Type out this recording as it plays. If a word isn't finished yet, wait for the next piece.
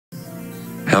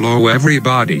Hello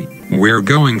everybody, we're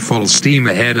going full steam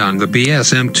ahead on the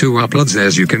BSM2 uploads.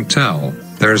 As you can tell,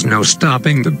 there's no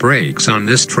stopping the brakes on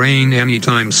this train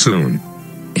anytime soon.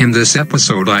 In this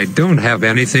episode I don't have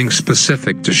anything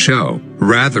specific to show,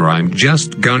 rather I'm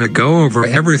just gonna go over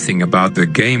everything about the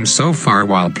game so far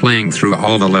while playing through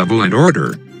all the level in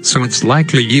order, so it's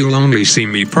likely you'll only see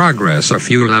me progress a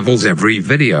few levels every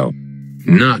video.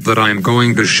 Not that I'm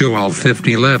going to show all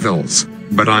 50 levels,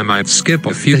 but I might skip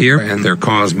a few here and there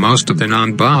cause most of the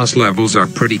non-boss levels are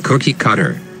pretty cookie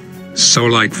cutter. So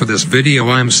like for this video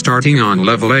I'm starting on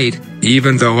level 8,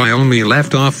 even though I only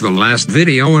left off the last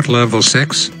video at level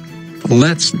 6.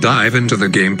 Let's dive into the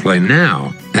gameplay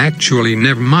now. Actually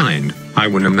never mind, I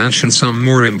wanna mention some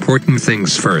more important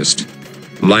things first.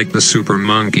 Like the Super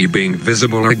Monkey being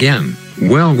visible again,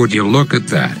 well would you look at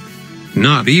that.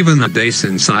 Not even a day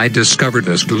since I discovered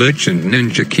this glitch and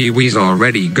Ninja Kiwi's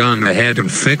already gone ahead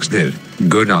and fixed it.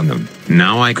 Good on them,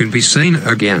 now I can be sane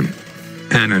again.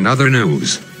 And in other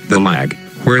news, the lag,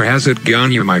 where has it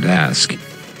gone you might ask?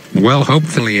 Well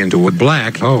hopefully into a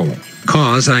black hole,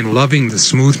 cause I'm loving the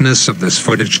smoothness of this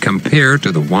footage compared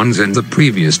to the ones in the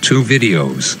previous two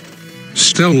videos.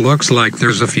 Still looks like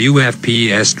there's a few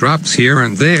FPS drops here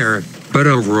and there, but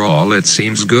overall it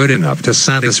seems good enough to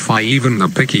satisfy even the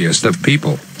pickiest of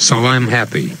people, so I'm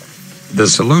happy. The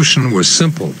solution was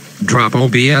simple, drop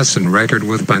OBS and record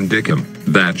with Bandicam.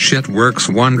 That shit works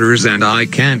wonders and I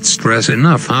can't stress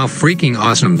enough how freaking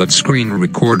awesome that screen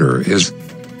recorder is.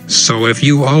 So if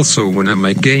you also wanna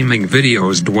make gaming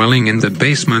videos dwelling in the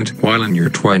basement while in your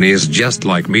 20s just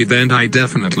like me, then I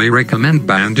definitely recommend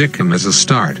Bandicam as a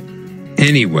start.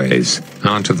 Anyways,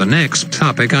 on to the next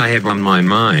topic I have on my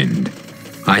mind.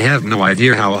 I have no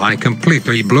idea how I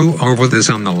completely blew over this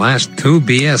on the last two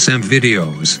BSM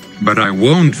videos, but I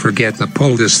won't forget the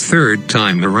poll this third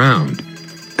time around.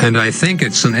 And I think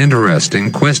it's an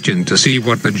interesting question to see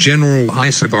what the general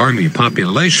ISAB army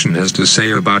population has to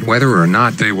say about whether or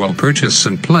not they will purchase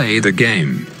and play the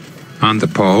game. On the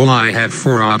poll I have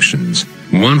 4 options,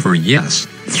 1 for yes,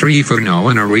 3 for no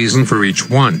and a reason for each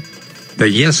one. The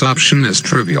yes option is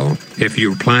trivial. If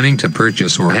you're planning to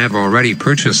purchase or have already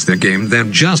purchased the game,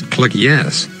 then just click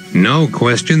yes, no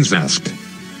questions asked.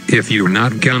 If you're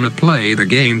not gonna play the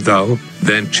game though,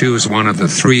 then choose one of the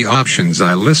 3 options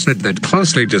I listed that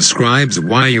closely describes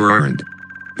why you aren't.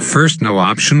 First no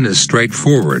option is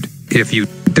straightforward. If you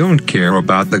don't care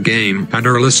about the game and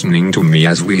are listening to me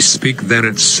as we speak, then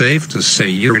it's safe to say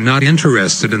you're not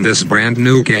interested in this brand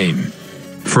new game.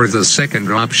 For the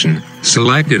second option,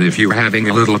 select it if you're having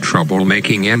a little trouble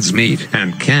making ends meet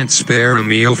and can't spare a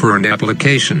meal for an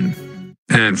application.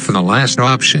 And for the last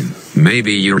option,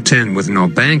 maybe you're 10 with no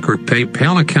bank or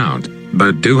PayPal account,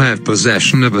 but do have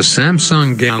possession of a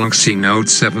Samsung Galaxy Note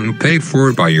 7 paid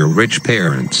for by your rich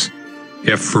parents.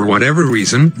 If for whatever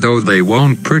reason, though, they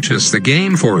won't purchase the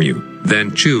game for you,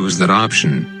 then choose that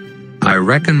option. I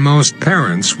reckon most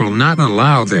parents will not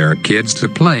allow their kids to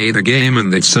play the game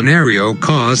in that scenario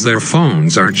cause their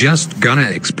phones are just gonna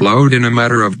explode in a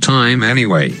matter of time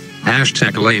anyway.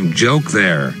 Hashtag lame joke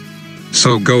there.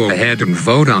 So go ahead and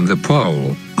vote on the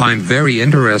poll. I'm very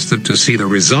interested to see the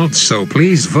results, so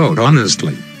please vote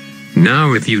honestly.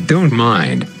 Now if you don't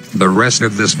mind, the rest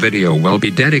of this video will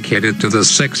be dedicated to the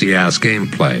sexy ass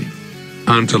gameplay.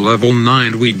 On to level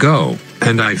 9 we go,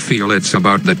 and I feel it's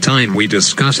about the time we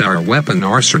discuss our weapon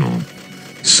arsenal.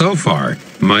 So far,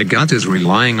 my gut is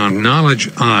relying on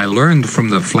knowledge I learned from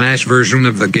the Flash version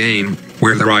of the game,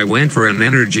 where I went for an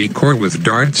energy core with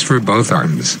darts for both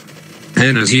arms.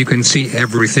 And as you can see,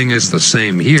 everything is the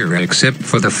same here except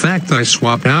for the fact I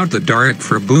swapped out the dart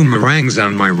for boomerangs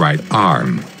on my right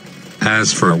arm.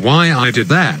 As for why I did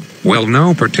that, well,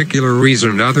 no particular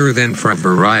reason other than for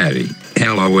variety.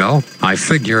 LOL, I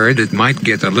figured it might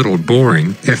get a little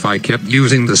boring if I kept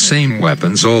using the same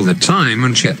weapons all the time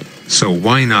and shit, so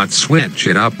why not switch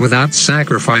it up without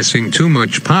sacrificing too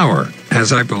much power,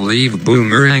 as I believe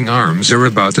boomerang arms are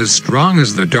about as strong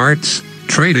as the darts,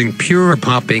 trading pure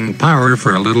popping power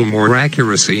for a little more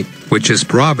accuracy, which is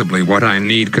probably what I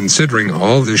need considering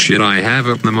all the shit I have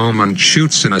at the moment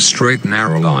shoots in a straight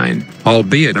narrow line,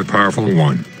 albeit a powerful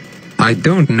one. I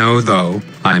don't know though,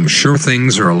 I'm sure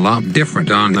things are a lot different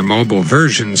on the mobile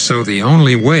version, so the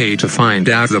only way to find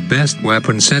out the best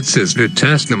weapon sets is to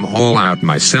test them all out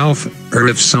myself, or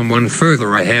if someone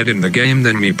further ahead in the game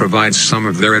than me provides some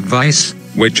of their advice,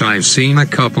 which I've seen a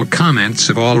couple comments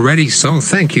of already, so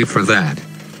thank you for that.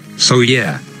 So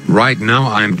yeah, right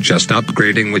now I'm just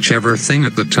upgrading whichever thing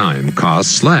at the time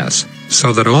costs less,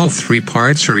 so that all 3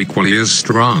 parts are equally as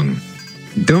strong.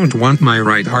 Don't want my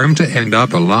right arm to end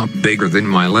up a lot bigger than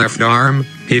my left arm,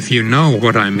 if you know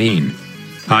what I mean.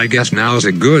 I guess now's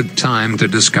a good time to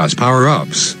discuss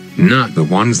power-ups, not the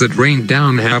ones that rain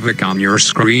down havoc on your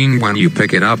screen when you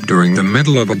pick it up during the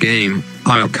middle of a game.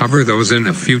 I'll cover those in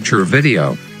a future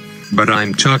video. But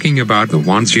I'm talking about the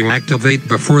ones you activate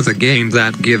before the game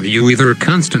that give you either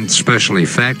constant special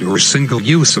effect or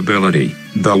single-use ability,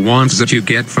 the ones that you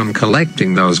get from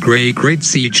collecting those gray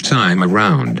crates each time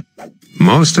around.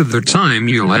 Most of the time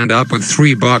you'll end up with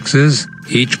 3 boxes,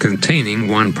 each containing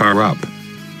 1 power-up.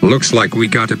 Looks like we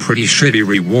got a pretty shitty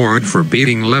reward for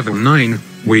beating level 9.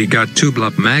 We got 2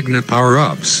 blob magnet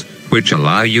power-ups, which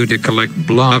allow you to collect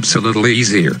blobs a little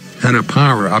easier, and a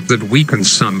power-up that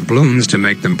weakens some balloons to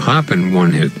make them pop in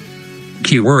one hit.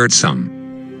 Keyword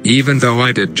some. Even though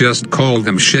I did just call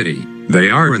them shitty, they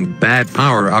aren't bad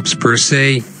power-ups per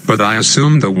se, but I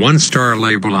assume the 1-star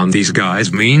label on these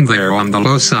guys mean they're on the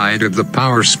low side of the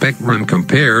power spectrum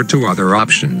compared to other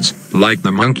options, like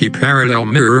the Monkey Parallel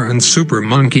Mirror and Super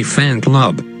Monkey Fan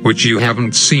Club, which you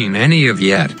haven't seen any of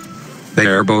yet. They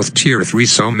are both tier 3,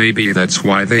 so maybe that's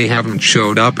why they haven't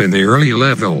showed up in the early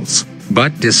levels.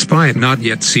 But despite not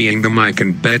yet seeing them, I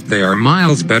can bet they are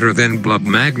miles better than Blob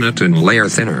Magnet and Layer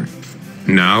Thinner.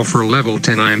 Now for level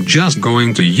 10, I'm just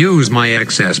going to use my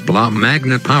excess Blob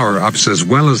Magnet power-ups as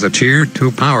well as a tier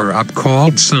 2 power-up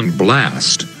called Sun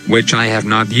Blast, which I have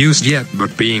not used yet,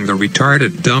 but being the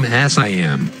retarded dumbass I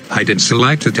am, I did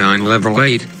select it on level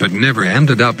 8 but never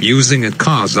ended up using it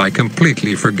cause I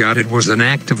completely forgot it was an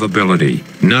active ability,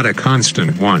 not a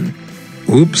constant one.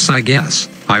 Oops, I guess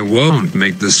I won't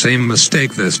make the same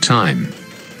mistake this time.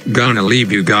 Gonna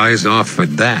leave you guys off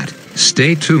at that.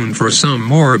 Stay tuned for some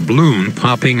more balloon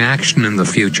popping action in the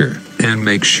future, and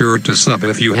make sure to sub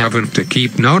if you haven't to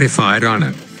keep notified on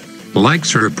it.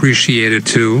 Likes are appreciated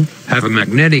too. Have a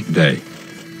magnetic day.